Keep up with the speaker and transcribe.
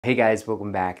Hey guys,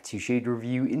 welcome back to Shade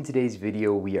Review. In today's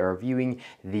video, we are reviewing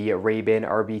the Ray-Ban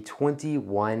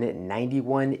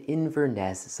RB2191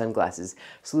 Inverness sunglasses.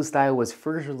 So the style was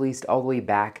first released all the way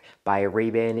back by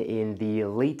Ray-Ban in the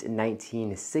late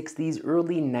 1960s,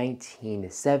 early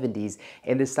 1970s,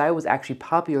 and the style was actually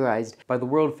popularized by the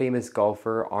world-famous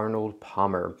golfer Arnold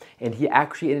Palmer. And he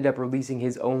actually ended up releasing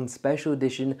his own special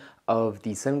edition of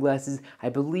the sunglasses, I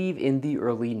believe in the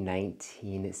early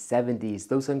 1970s.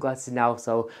 Those sunglasses now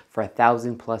sell for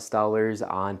 $1,000+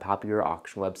 on popular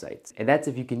auction websites. And that's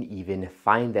if you can even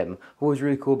find them. What was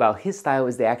really cool about his style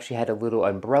is they actually had a little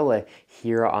umbrella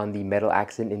here on the metal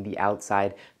accent in the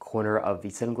outside corner of the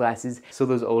sunglasses. So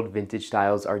those old vintage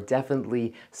styles are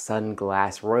definitely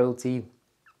sunglass royalty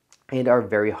and are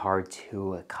very hard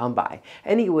to come by.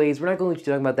 Anyways, we're not going to be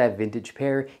talking about that vintage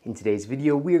pair in today's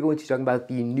video. We are going to be talking about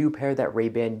the new pair that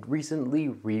Ray-Ban recently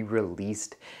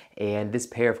re-released. And this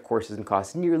pair, of course, doesn't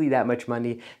cost nearly that much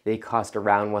money. They cost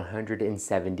around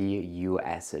 $170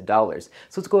 US. So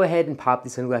let's go ahead and pop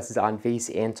these sunglasses on face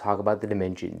and talk about the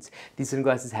dimensions. These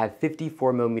sunglasses have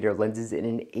 54mm lenses and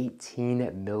an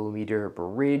 18mm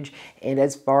bridge. And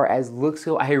as far as looks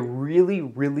go, I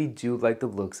really do like the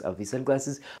looks of these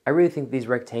sunglasses. I really think these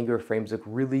rectangular frames look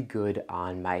really good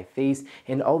on my face,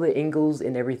 and all the angles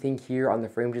and everything here on the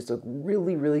frame just look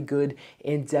really good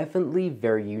and definitely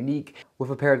very unique.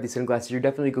 With a pair of these sunglasses, you're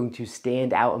definitely going to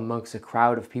stand out amongst a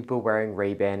crowd of people wearing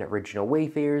Ray-Ban Original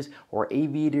Wayfarers or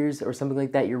Aviators or something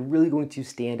like that. You're really going to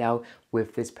stand out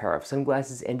with this pair of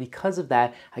sunglasses, and because of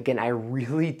that, again, I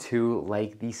really do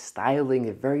like the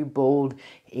styling. Very bold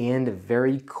and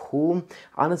very cool.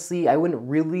 Honestly, I wouldn't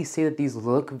really say that these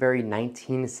look very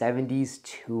 1970s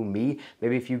to me.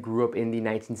 Maybe if you grew up in the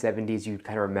 1970s, you'd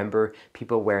kind of remember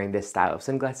people wearing this style of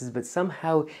sunglasses, but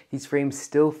somehow these frames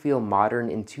still feel modern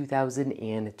in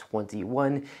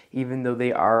 2021, even though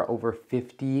they are over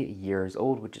 50 years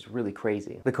old, which is really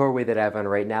crazy. The colorway that I have on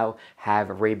right now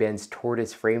have Ray-Ban's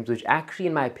tortoise frames, which actually,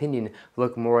 in my opinion,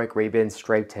 look more like Ray-Ban's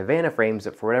striped Havana frames,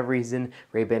 but for whatever reason,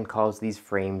 Ray-Ban calls these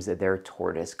frames their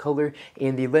tortoise color.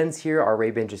 And the lens here are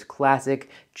Ray-Ban just classic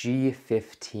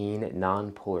G15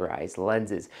 non-polarized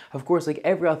lenses. Of course, like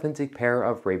every authentic pair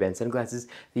of Ray-Ban sunglasses,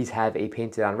 these have a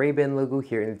painted on Ray-Ban logo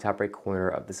here in the top right corner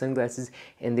of the sunglasses,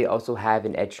 and they also have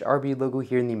an etched RB logo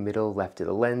here in the middle left of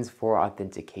the lens for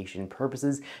authentication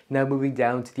purposes. Now moving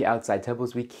down to the outside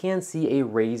temples, we can see a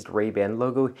raised Ray-Ban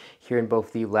logo here in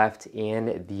both the left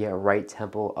and the right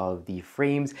temple of the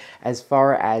frames. As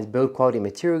far as build quality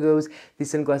material goes, these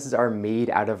sunglasses are made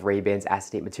out of Ray-Ban's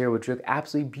acetate material, which look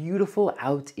absolutely beautiful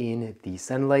out in the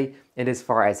sunlight. And as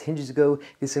far as hinges go,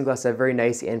 these sunglasses have very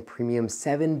nice and premium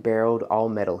 7-barreled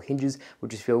all-metal hinges,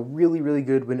 which just feel really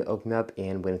good when opening up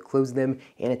and when closing them.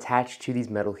 And attached to these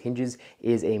metal hinges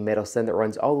is a metal stem that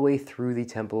runs all the way through the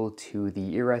temple to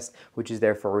the ear rest, which is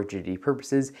there for rigidity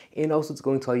purposes. And also it's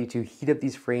going to allow you to heat up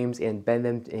these frames and bend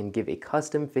them and give a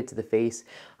custom fit to the face,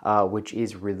 which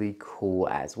is really cool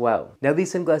as well. Now these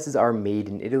sunglasses are made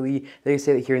in Italy. They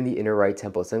say that here in the inner right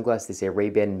temple sunglasses, they say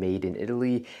Ray-Ban made in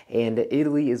Italy, and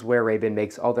Italy is where Ray-Ban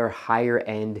makes all their higher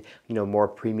end, more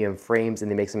premium frames,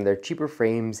 and they make some of their cheaper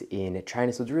frames in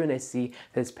China. So it's really nice to see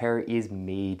this pair is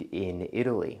made in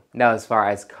Italy. Now as far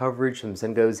as coverage from the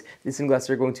sun goes, these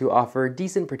sunglasses are going to offer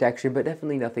decent protection, but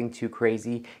definitely nothing too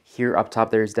crazy. Here up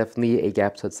top, there's definitely a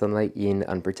gap to let sunlight in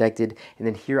unprotected, and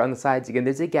then here on the sides, again,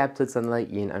 there's a gap to let sunlight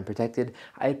in unprotected.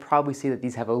 I'd probably say that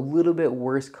these have a little bit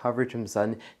worse coverage from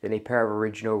sun than a pair of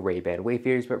original Ray-Ban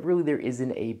Wayfarers, but really there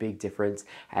isn't a big difference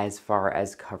as far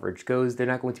as coverage goes. They're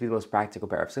not going to be the most practical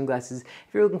pair of sunglasses.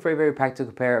 If you're looking for a very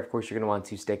practical pair, of course, you're going to want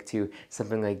to stick to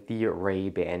something like the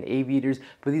Ray-Ban Aviators,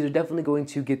 but these are definitely going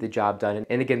to get the job done.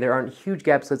 And again, there aren't huge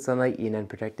gaps to let sunlight in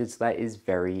unprotected, so that is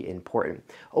very important.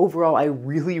 Overall, I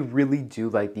really do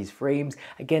like these frames.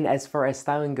 Again, as far as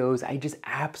styling goes, I just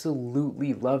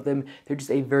absolutely love them. They're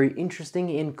just a very interesting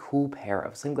and cool pair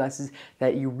of sunglasses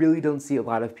that you really don't see a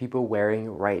lot of people wearing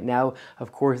right now.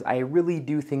 Of course, I really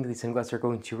do think these sunglasses are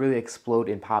going to really explode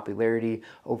in popularity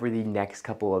over the next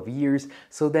couple of years,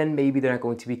 so then maybe they're not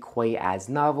going to be quite as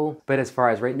novel. But as far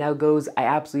as right now goes, I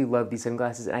absolutely love these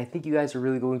sunglasses, and I think you guys are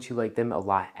really going to like them a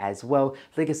lot as well.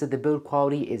 Like I said, the build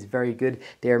quality is very good.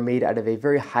 They are made out of a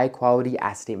very high quality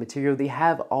acetate material. They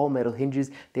have all metal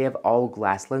hinges. They have all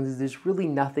glass lenses. There's really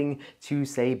nothing to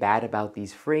say bad about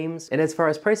these frames. And as far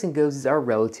as pricing goes, these are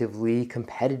relatively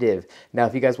competitive. Now,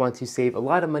 if you guys want to save a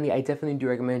lot of money, I definitely do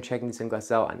recommend checking these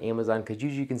sunglasses out on Amazon, because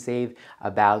usually you can save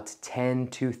about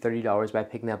 $10 to $30 by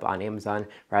picking them up on Amazon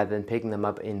rather than picking them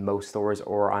up in most stores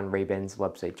or on Ray-Ban's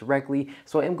website directly.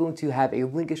 So I am going to have a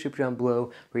link in the description down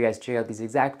below where you guys check out these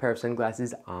exact pair of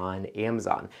sunglasses on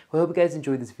Amazon. Well, I hope you guys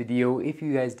enjoyed this video. If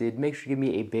you guys did, make sure to give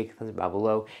me a big thumbs up down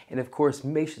below, and of course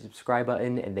make sure to subscribe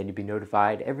button, and then you'll be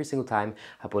notified every single time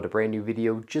I upload a brand new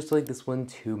video just like this one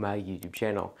to my YouTube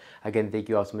channel. Again, thank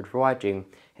you all so much for watching,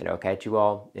 and I'll catch you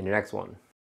all in the next one.